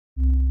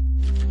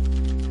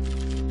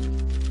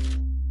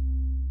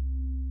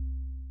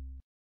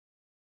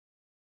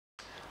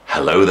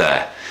Hello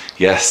there.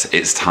 Yes,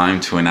 it's time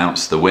to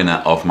announce the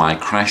winner of my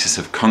Crisis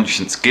of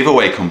Conscience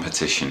giveaway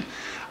competition.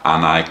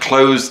 And I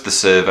closed the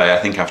survey, I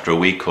think after a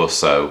week or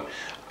so,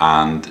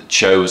 and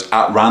chose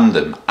at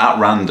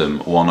random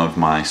one of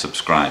my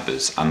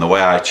subscribers. And the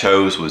way I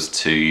chose was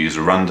to use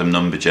a random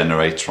number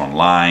generator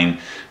online,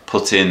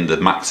 put in the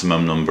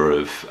maximum number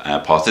of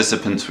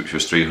participants, which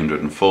was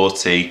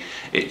 340.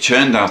 It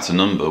churned out a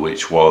number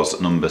which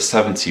was number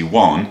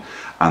 71,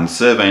 and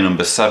survey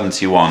number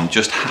 71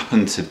 just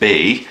happened to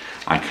be,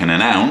 I can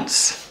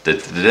announce,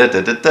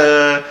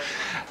 Pierre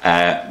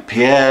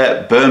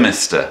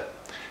Burmester,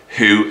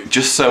 who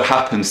just so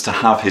happens to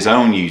have his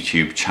own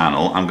YouTube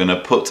channel. I'm going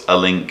to put a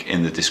link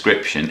in the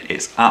description.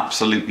 It's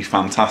absolutely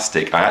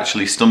fantastic. I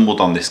actually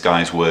stumbled on this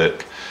guy's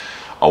work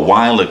a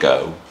while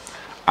ago,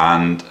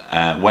 and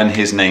when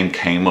his name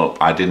came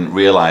up, I didn't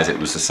realize it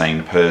was the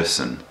same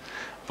person.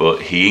 But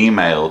I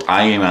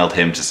emailed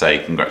him to say,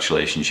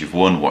 congratulations, you've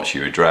won, what's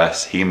your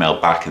address? He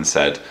emailed back and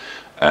said,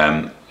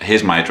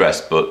 here's my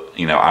address, but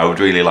you know, I would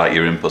really like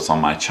your input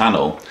on my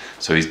channel.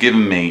 So he's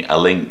given me a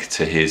link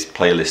to his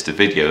playlist of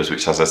videos,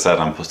 which, as I said,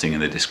 I'm putting in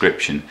the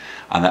description,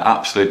 and they're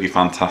absolutely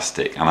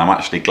fantastic. And I'm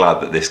actually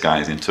glad that this guy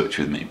is in touch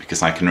with me,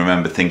 because I can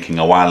remember thinking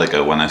a while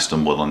ago when I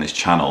stumbled on his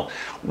channel,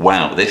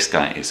 wow, this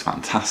guy is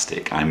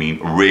fantastic. I mean,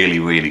 really,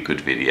 really good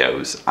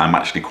videos. I'm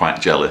actually quite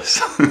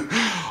jealous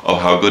of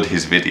how good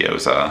his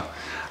videos are.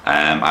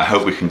 I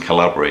hope we can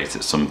collaborate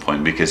at some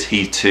point, because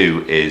he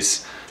too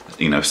is,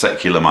 you know,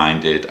 secular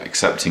minded,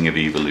 accepting of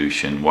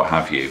evolution, what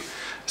have you.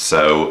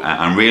 So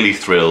I'm really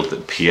thrilled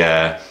that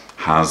Pierre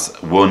has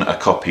won a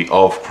copy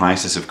of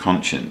Crisis of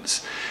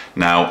Conscience.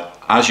 Now,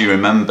 as you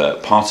remember,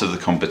 part of the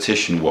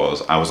competition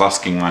was I was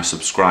asking my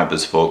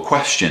subscribers for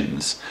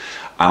questions,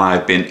 and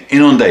I've been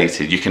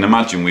inundated. You can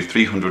imagine, with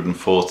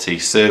 340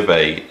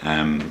 survey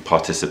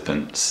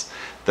participants,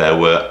 there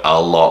were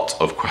a lot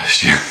of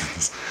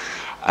questions.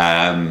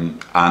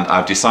 And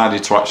I've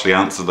decided to actually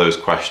answer those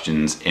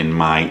questions in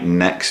my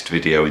next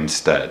video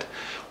instead.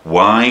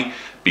 Why?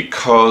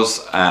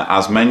 Because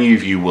as many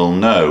of you will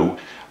know,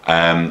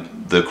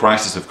 the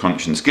Crisis of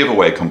Conscience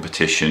giveaway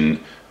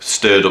competition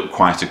stirred up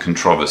quite a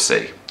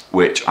controversy,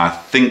 which I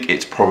think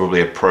it's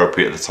probably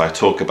appropriate that I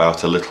talk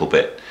about a little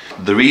bit.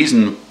 The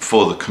reason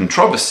for the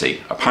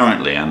controversy,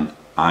 apparently, and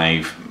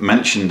I've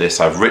mentioned this,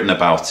 I've written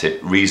about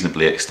it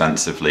reasonably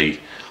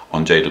extensively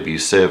on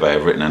JW's survey.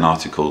 I've written an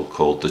article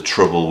called "The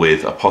Trouble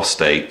with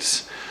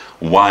Apostates: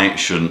 Why It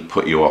Shouldn't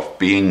Put You Off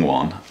Being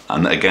One,"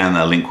 and again,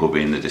 a link will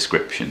be in the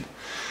description.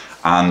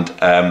 And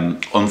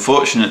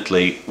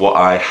unfortunately, what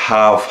I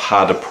have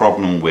had a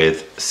problem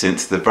with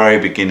since the very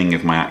beginning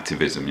of my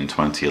activism in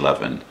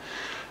 2011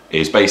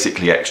 is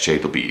basically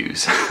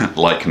ex-JWs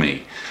like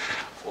me,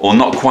 or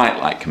not quite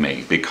like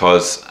me,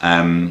 because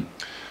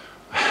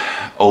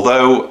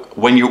although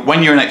when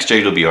you're an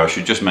ex-JW, I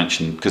should just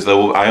mention, because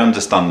I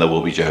understand there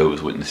will be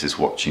Jehovah's Witnesses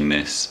watching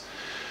this,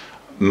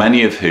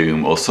 many of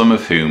whom, or some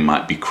of whom,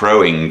 might be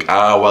crowing,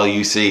 "Ah, well,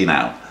 you see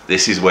now,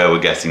 this is where we're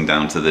getting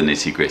down to the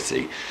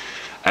nitty-gritty."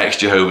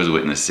 Ex-Jehovah's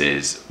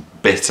Witnesses,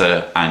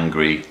 bitter,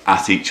 angry,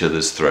 at each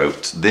other's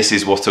throats. This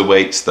is what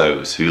awaits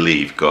those who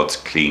leave God's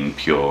clean,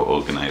 pure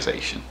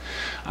organisation.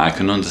 I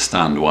can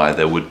understand why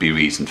there would be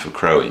reason for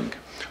crowing,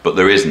 but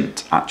there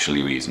isn't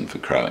actually reason for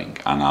crowing,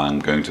 and I'm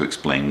going to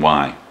explain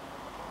why.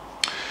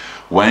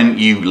 When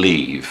you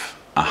leave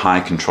a high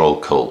control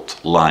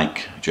cult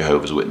like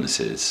Jehovah's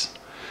Witnesses,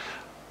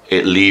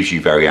 it leaves you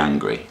very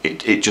angry.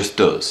 It just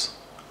does.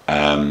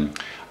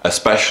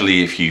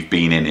 Especially if you've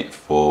been in it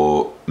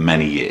for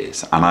many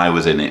years, and I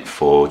was in it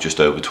for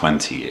just over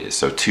 20 years,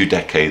 so 2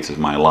 decades of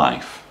my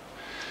life.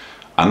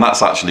 And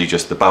that's actually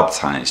just the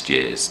baptized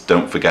years.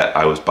 Don't forget,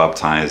 I was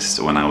baptized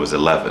when I was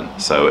 11,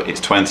 so it's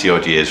 20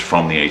 odd years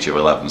from the age of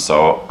 11,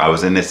 so I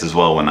was in this as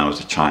well when I was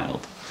a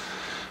child.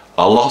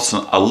 A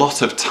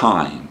lot of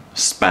time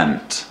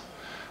spent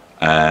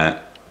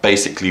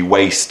basically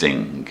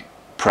wasting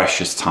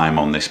precious time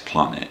on this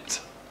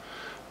planet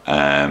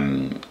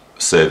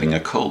serving a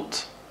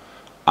cult,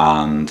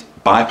 and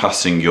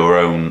bypassing your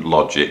own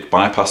logic,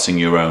 bypassing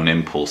your own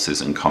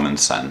impulses and common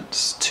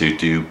sense to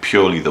do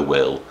purely the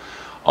will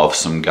of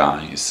some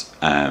guys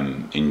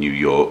in New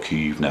York who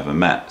you've never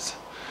met,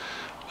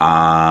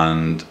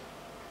 and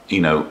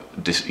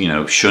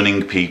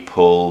shunning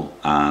people,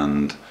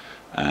 and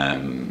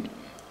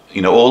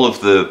all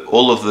of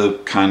the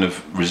kind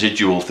of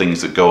residual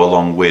things that go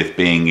along with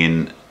being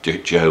in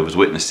Jehovah's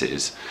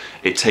Witnesses.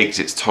 It takes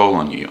its toll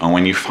on you, and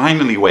when you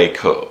finally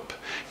wake up,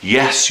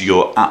 yes,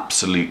 you're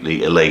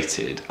absolutely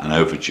elated and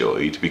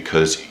overjoyed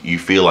because you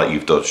feel like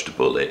you've dodged a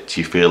bullet.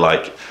 You feel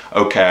like,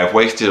 okay, I've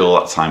wasted all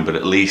that time, but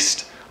at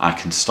least I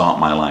can start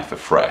my life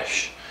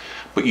afresh.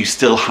 But you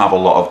still have a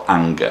lot of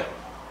anger,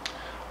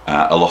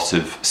 a lot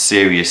of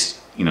serious,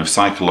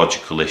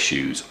 psychological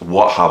issues.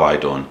 What have I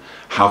done?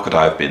 How could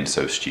I have been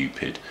so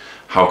stupid?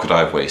 How could I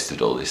have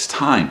wasted all this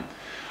time?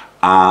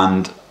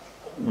 And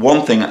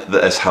one thing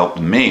that has helped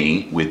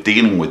me with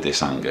dealing with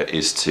this anger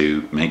is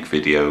to make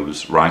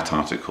videos, write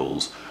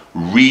articles,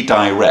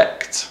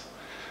 redirect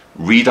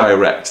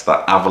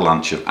that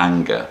avalanche of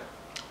anger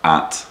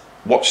at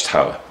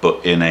Watchtower,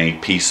 but in a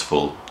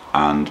peaceful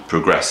and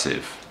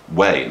progressive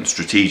way and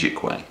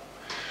strategic way.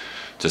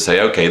 To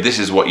say, okay, this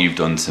is what you've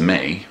done to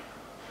me.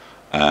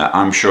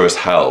 I'm sure as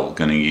hell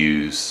going to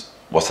use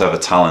whatever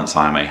talents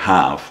I may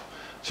have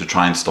to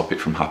try and stop it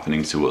from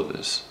happening to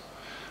others.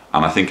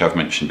 And I think I've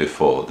mentioned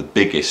before, the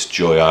biggest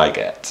joy I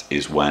get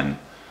is when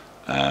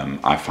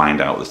I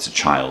find out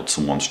that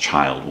someone's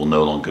child will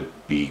no longer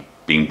be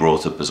being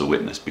brought up as a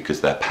witness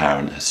because their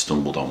parent has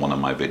stumbled on one of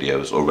my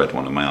videos or read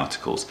one of my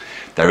articles.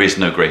 There is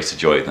no greater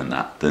joy than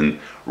that, than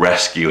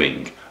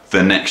rescuing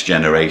the next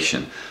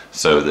generation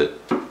so that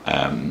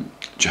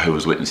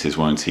Jehovah's Witnesses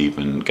won't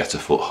even get a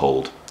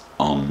foothold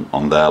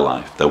on their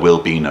life. There will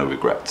be no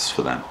regrets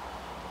for them.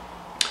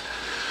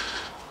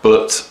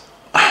 But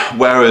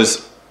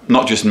whereas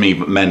not just me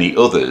but many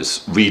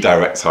others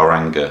redirect our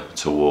anger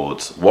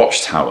towards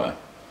Watchtower,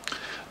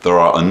 there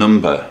are a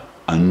number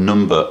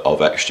of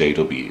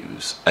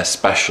XJWs,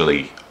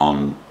 especially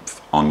on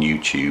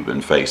YouTube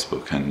and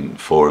Facebook and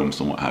forums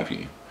and what have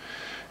you,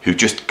 who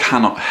just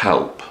cannot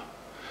help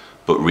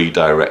but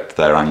redirect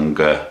their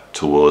anger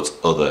towards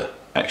other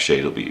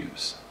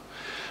XJWs.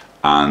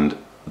 And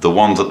the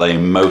ones that they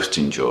most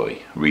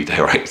enjoy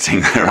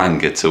redirecting their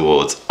anger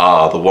towards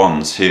are the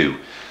ones who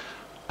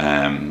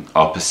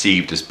are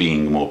perceived as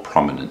being more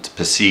prominent,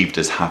 perceived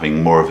as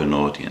having more of an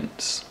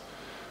audience,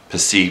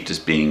 perceived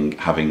as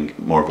having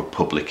more of a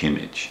public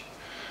image.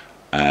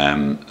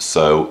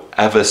 So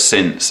ever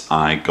since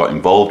I got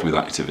involved with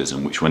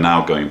activism, which we're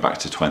now going back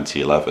to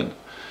 2011,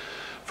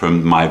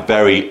 from my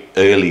very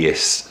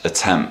earliest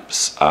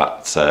attempts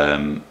at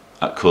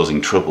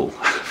causing trouble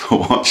for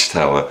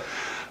Watchtower,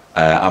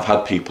 I've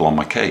had people on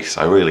my case.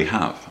 I really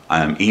have.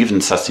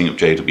 Even setting up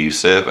JW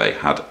Survey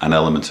had an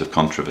element of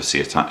controversy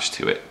attached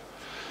to it.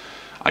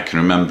 I can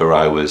remember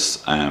I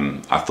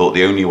thought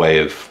the only way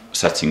of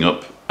setting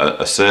up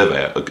a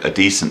survey, a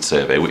decent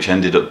survey, which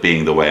ended up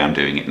being the way I'm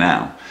doing it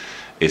now,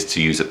 is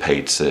to use a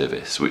paid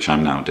service, which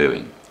I'm now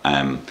doing.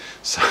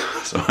 So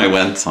I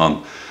went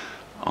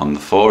on the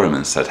forum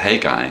and said, hey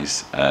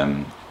guys,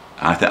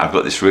 I think I've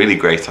got this really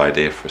great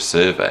idea for a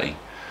survey.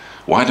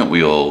 Why don't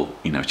we all,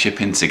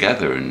 chip in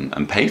together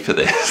and pay for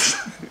this?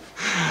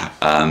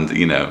 And,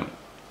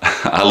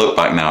 I look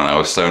back now and I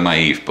was so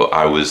naive, but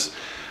I was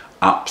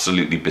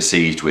absolutely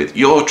besieged with,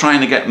 you're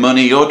trying to get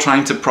money, you're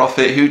trying to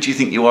profit, who do you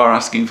think you are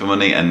asking for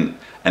money? And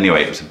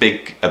anyway, it was a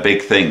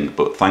big thing,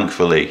 but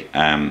thankfully,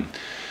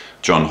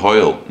 John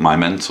Hoyle, my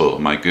mentor,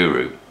 my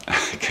guru,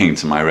 came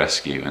to my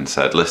rescue and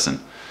said, listen,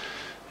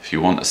 if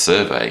you want a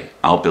survey,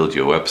 I'll build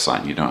you a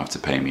website and you don't have to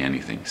pay me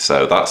anything.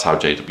 So that's how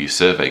JW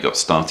Survey got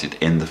started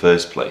in the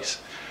first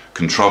place.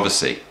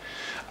 Controversy.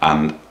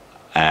 And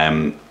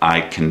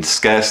I can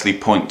scarcely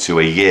point to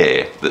a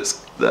year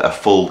that's a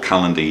full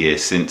calendar year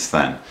since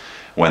then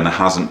when there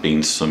hasn't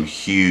been some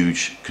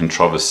huge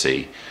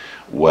controversy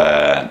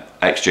where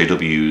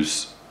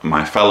XJWs,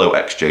 my fellow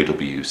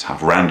XJWs,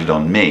 have rounded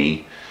on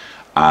me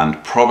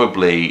and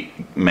probably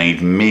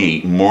made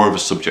me more of a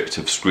subject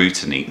of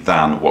scrutiny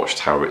than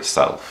Watchtower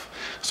itself.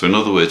 So in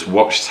other words,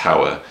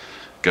 Watchtower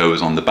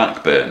goes on the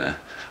back burner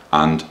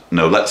and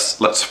no,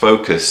 let's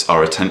focus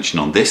our attention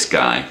on this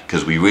guy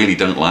because we really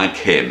don't like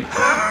him.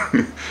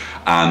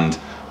 And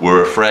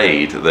we're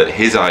afraid that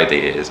his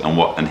ideas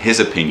and his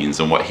opinions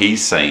and what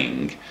he's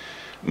saying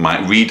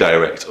might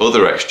redirect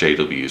other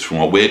XJWs from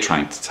what we're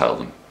trying to tell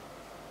them.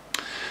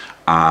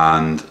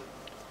 And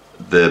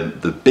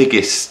the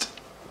biggest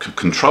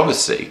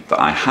controversy that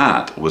I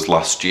had was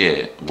last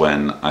year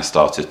when I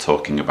started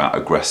talking about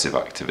aggressive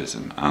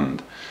activism.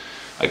 And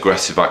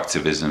aggressive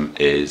activism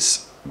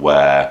is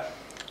where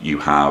you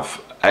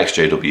have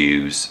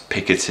XJWs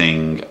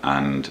picketing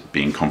and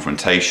being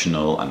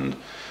confrontational and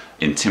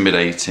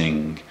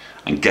intimidating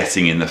and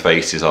getting in the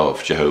faces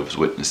of Jehovah's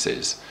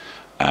Witnesses.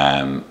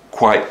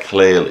 Quite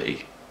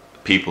clearly,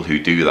 people who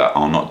do that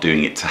are not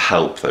doing it to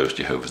help those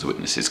Jehovah's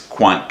Witnesses.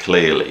 Quite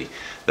clearly,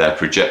 they're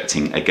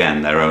projecting,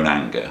 again, their own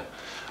anger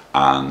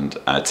and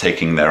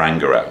taking their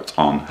anger out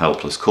on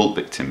helpless cult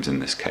victims in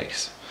this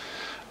case.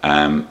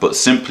 But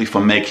simply for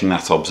making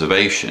that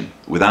observation,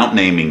 without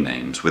naming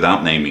names,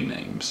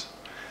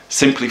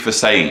 simply for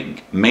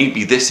saying,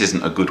 maybe this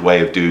isn't a good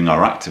way of doing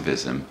our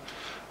activism,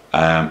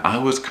 I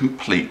was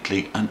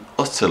completely and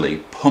utterly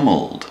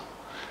pummeled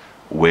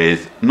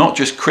with not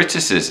just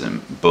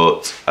criticism,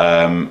 but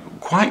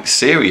quite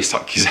serious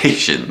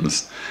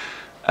accusations.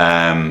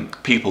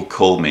 People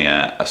called me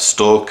a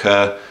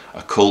stalker,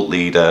 a cult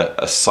leader,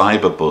 a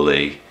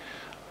cyberbully,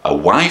 a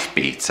wife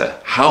beater.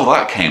 How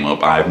that came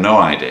up, I have no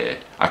idea.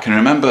 I can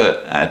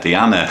remember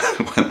Deanna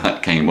when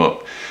that came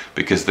up,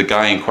 because the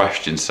guy in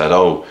question said,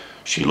 oh,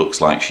 she looks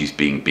like she's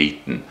being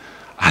beaten.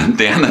 And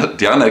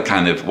Deanna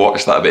kind of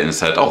watched that a bit and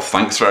said, oh,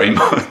 thanks very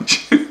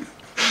much.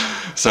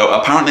 So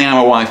apparently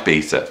I'm a wife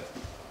beater.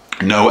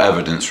 No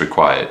evidence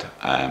required.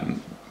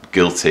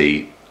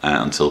 Guilty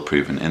until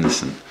proven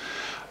innocent.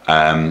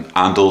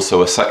 and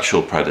also a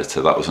sexual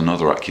predator. That was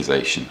another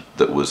accusation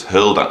that was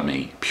hurled at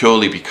me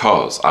purely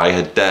because I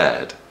had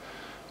dared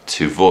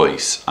to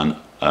voice an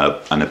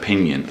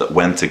opinion that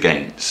went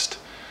against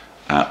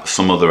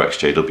some other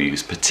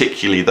XJWs,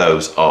 particularly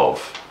those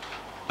of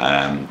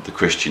the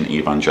Christian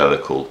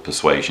evangelical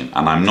persuasion.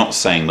 And I'm not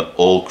saying that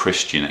all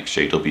Christian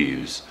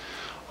XJWs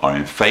are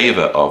in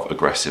favour of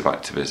aggressive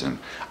activism.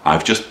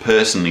 I've just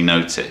personally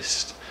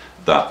noticed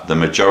that the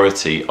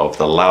majority of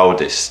the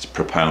loudest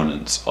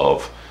proponents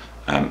of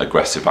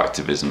aggressive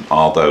activism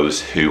are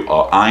those who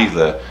are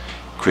either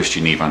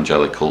Christian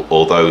evangelical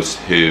or those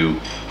who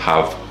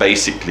have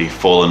basically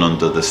fallen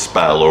under the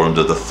spell or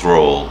under the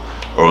thrall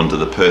or under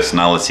the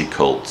personality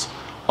cult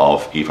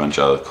of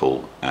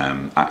evangelical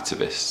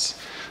activists.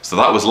 So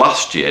that was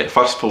last year.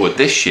 Fast forward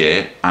this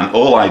year, and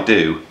all I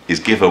do is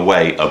give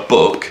away a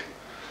book,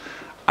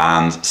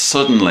 and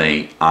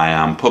suddenly I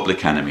am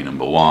public enemy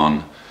number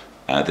one,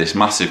 this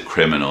massive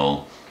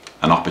criminal,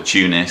 an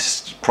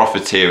opportunist,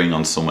 profiteering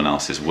on someone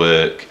else's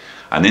work,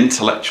 an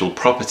intellectual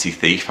property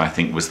thief, I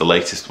think was the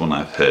latest one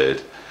I've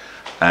heard,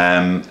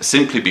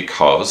 simply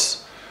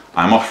because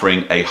I'm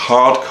offering a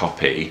hard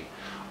copy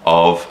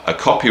of a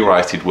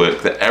copyrighted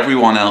work that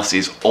everyone else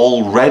is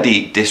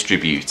already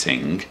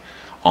distributing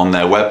on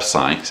their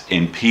website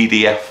in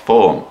PDF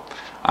form.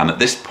 And at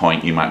this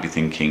point you might be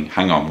thinking,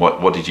 hang on,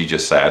 what did you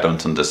just say? I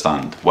don't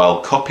understand.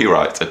 Well,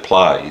 copyright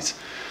applies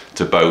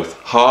to both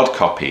hard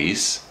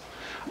copies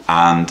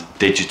and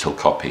digital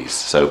copies,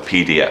 so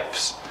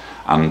PDFs.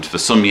 And for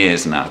some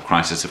years now,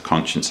 Crisis of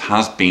Conscience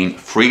has been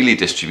freely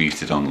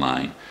distributed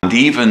online. And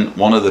even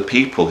one of the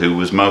people who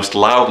was most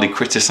loudly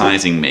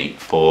criticising me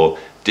for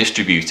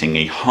distributing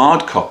a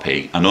hard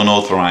copy, an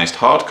unauthorised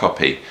hard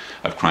copy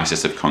of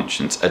Crisis of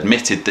Conscience,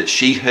 admitted that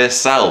she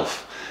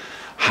herself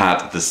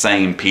had the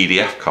same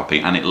PDF copy,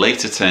 and it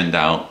later turned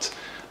out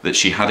that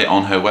she had it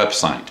on her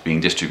website being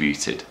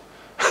distributed.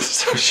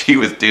 So she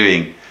was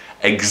doing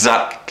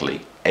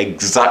exactly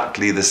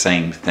the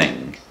same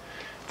thing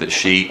that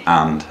she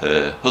and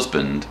her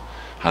husband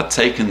had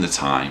taken the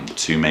time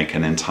to make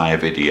an entire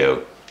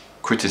video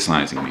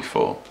criticising me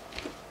for.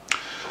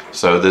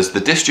 So there's the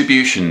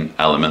distribution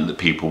element that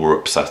people were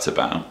upset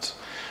about,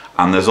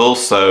 and there's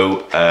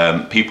also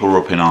people were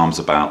up in arms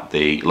about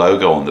the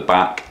logo on the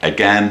back.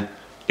 Again,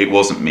 it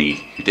wasn't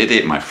me who did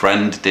it, my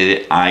friend did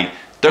it. I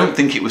don't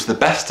think it was the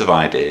best of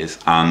ideas,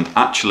 and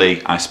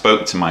actually I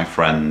spoke to my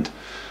friend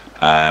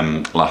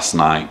last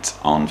night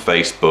on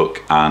Facebook,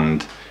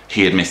 and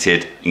he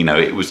admitted, you know,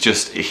 it was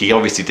just, he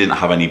obviously didn't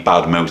have any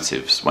bad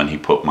motives when he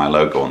put my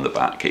logo on the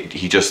back.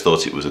 He just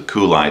thought it was a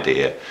cool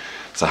idea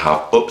to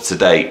have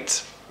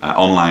up-to-date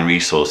online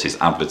resources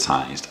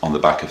advertised on the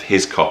back of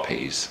his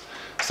copies,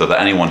 so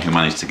that anyone who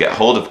managed to get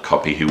hold of a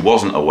copy who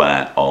wasn't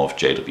aware of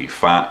JW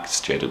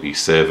Facts, JW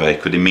Survey,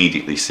 could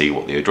immediately see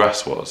what the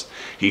address was.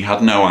 He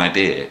had no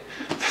idea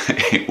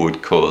that it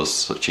would cause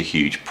such a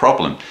huge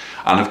problem.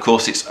 And of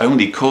course it's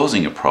only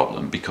causing a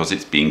problem because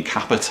it's being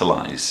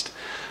capitalized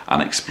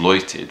and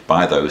exploited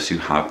by those who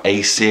have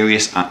a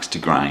serious axe to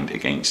grind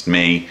against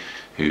me,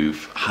 who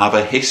have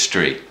a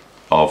history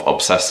of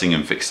obsessing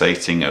and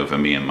fixating over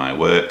me and my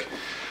work.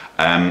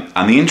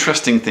 And the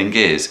interesting thing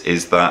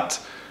is that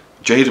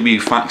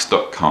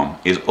jwfacts.com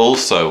is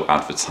also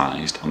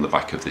advertised on the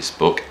back of this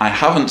book. I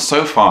haven't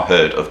so far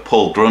heard of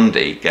Paul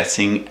Grundy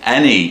getting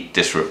any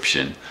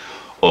disruption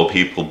or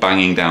people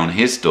banging down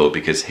his door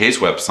because his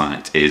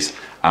website is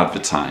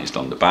advertised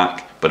on the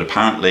back, but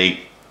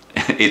apparently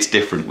it's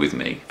different with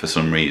me for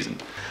some reason.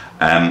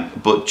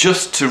 But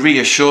just to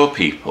reassure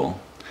people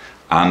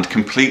and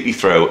completely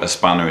throw a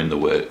spanner in the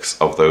works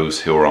of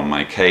those who are on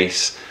my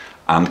case,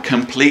 and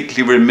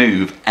completely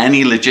remove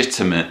any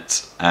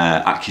legitimate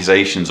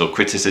accusations or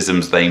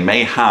criticisms they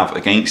may have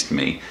against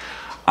me,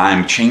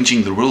 I'm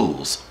changing the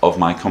rules of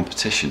my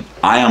competition.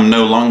 I am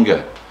no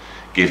longer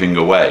giving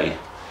away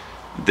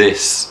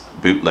this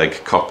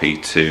bootleg copy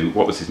to,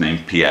 what was his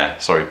name? Pierre.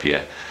 Sorry,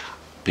 Pierre.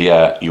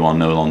 Pierre, you are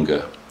no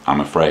longer,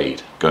 I'm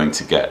afraid, going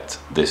to get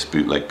this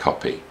bootleg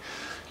copy.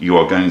 You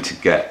are going to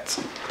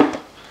get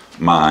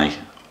my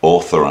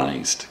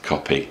authorized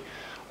copy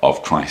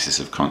of Crisis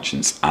of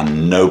Conscience,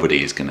 and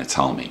nobody is going to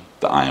tell me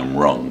that I am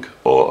wrong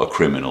or a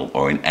criminal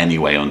or in any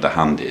way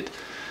underhanded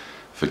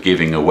for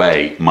giving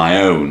away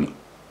my own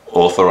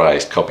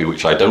authorized copy,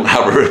 which I don't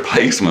have a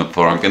replacement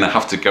for. I'm going to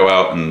have to go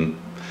out and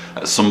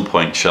at some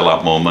point shell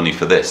out more money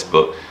for this,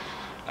 but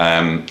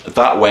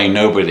that way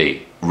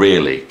nobody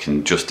really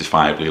can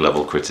justifiably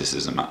level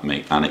criticism at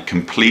me, and it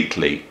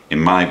completely, in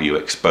my view,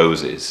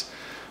 exposes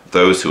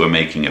those who are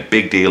making a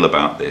big deal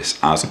about this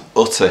as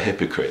utter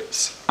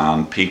hypocrites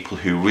and people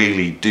who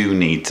really do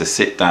need to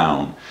sit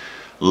down,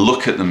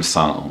 look at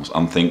themselves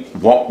and think,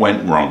 what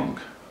went wrong?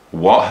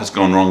 What has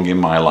gone wrong in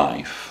my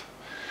life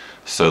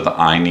so that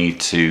I need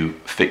to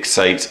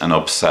fixate and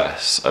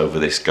obsess over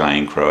this guy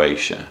in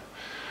Croatia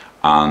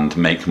and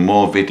make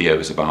more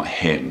videos about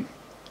him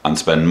and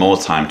spend more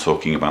time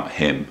talking about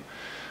him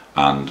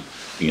and,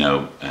 you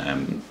know,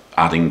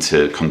 adding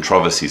to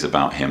controversies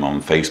about him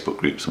on Facebook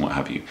groups and what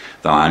have you,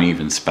 than I'm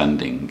even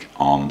spending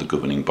on the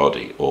governing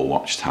body or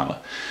Watchtower.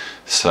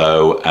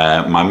 So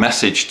my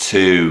message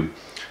to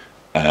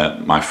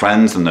my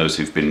friends and those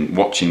who've been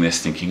watching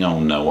this thinking, oh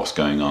no, what's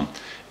going on,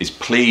 is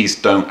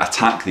please don't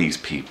attack these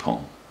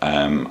people.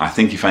 I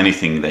think if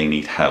anything, they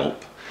need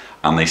help,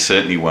 and they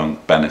certainly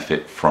won't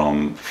benefit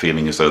from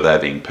feeling as though they're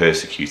being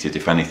persecuted.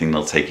 If anything,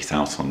 they'll take it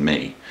out on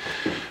me.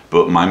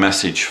 But my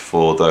message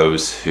for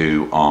those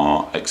who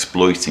are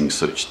exploiting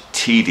such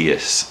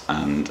tedious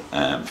and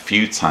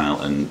futile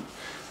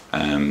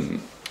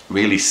and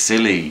really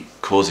silly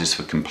causes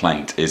for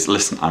complaint is,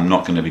 listen, I'm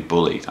not going to be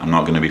bullied, I'm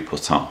not going to be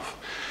put off.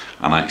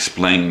 And I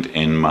explained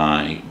in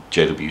my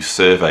JW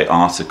survey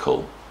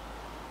article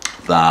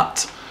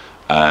that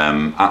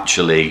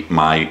actually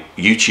my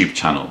YouTube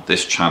channel,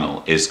 this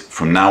channel, is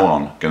from now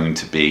on going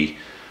to be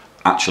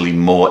actually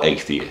more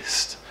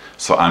atheist.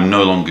 So I'm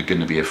no longer going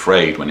to be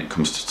afraid when it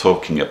comes to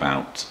talking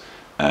about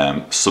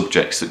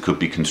subjects that could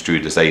be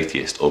construed as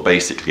atheist, or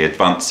basically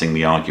advancing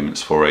the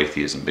arguments for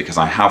atheism, because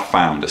I have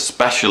found,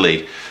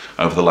 especially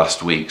over the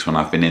last weeks when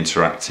I've been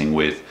interacting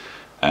with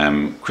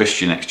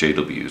Christian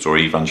XJWs or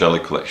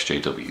evangelical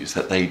XJWs,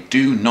 that they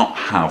do not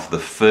have the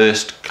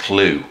first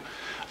clue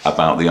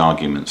about the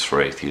arguments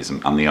for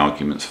atheism and the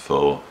arguments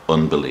for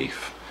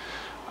unbelief.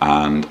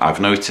 And I've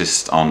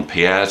noticed on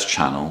Pierre's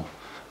channel,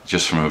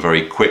 just from a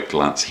very quick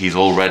glance, he's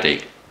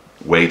already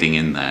wading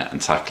in there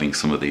and tackling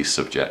some of these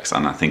subjects,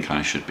 and I think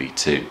I should be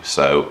too.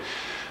 So,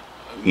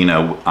 you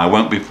know, I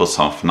won't be put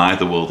off,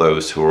 neither will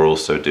those who are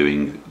also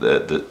doing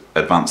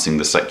advancing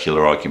the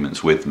secular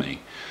arguments with me.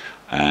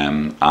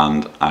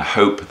 And I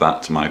hope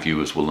that my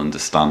viewers will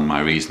understand my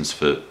reasons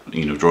for,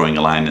 you know, drawing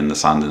a line in the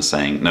sand and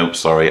saying, nope,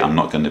 sorry, I'm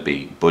not going to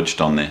be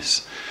budged on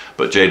this.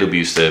 But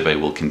JW Survey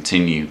will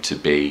continue to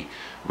be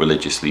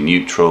religiously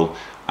neutral,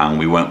 and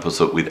we won't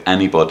put up with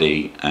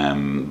anybody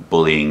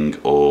bullying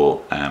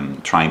or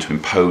trying to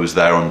impose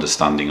their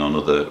understanding on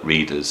other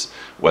readers,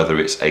 whether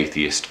it's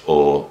atheist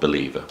or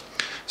believer.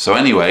 So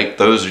anyway,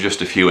 those are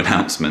just a few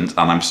announcements,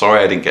 and I'm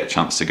sorry I didn't get a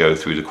chance to go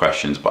through the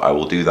questions, but I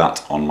will do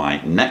that on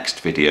my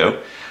next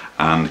video.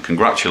 And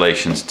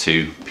congratulations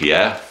to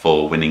Pierre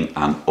for winning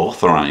an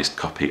authorised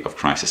copy of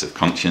Crisis of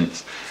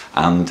Conscience,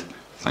 and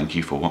thank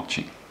you for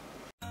watching.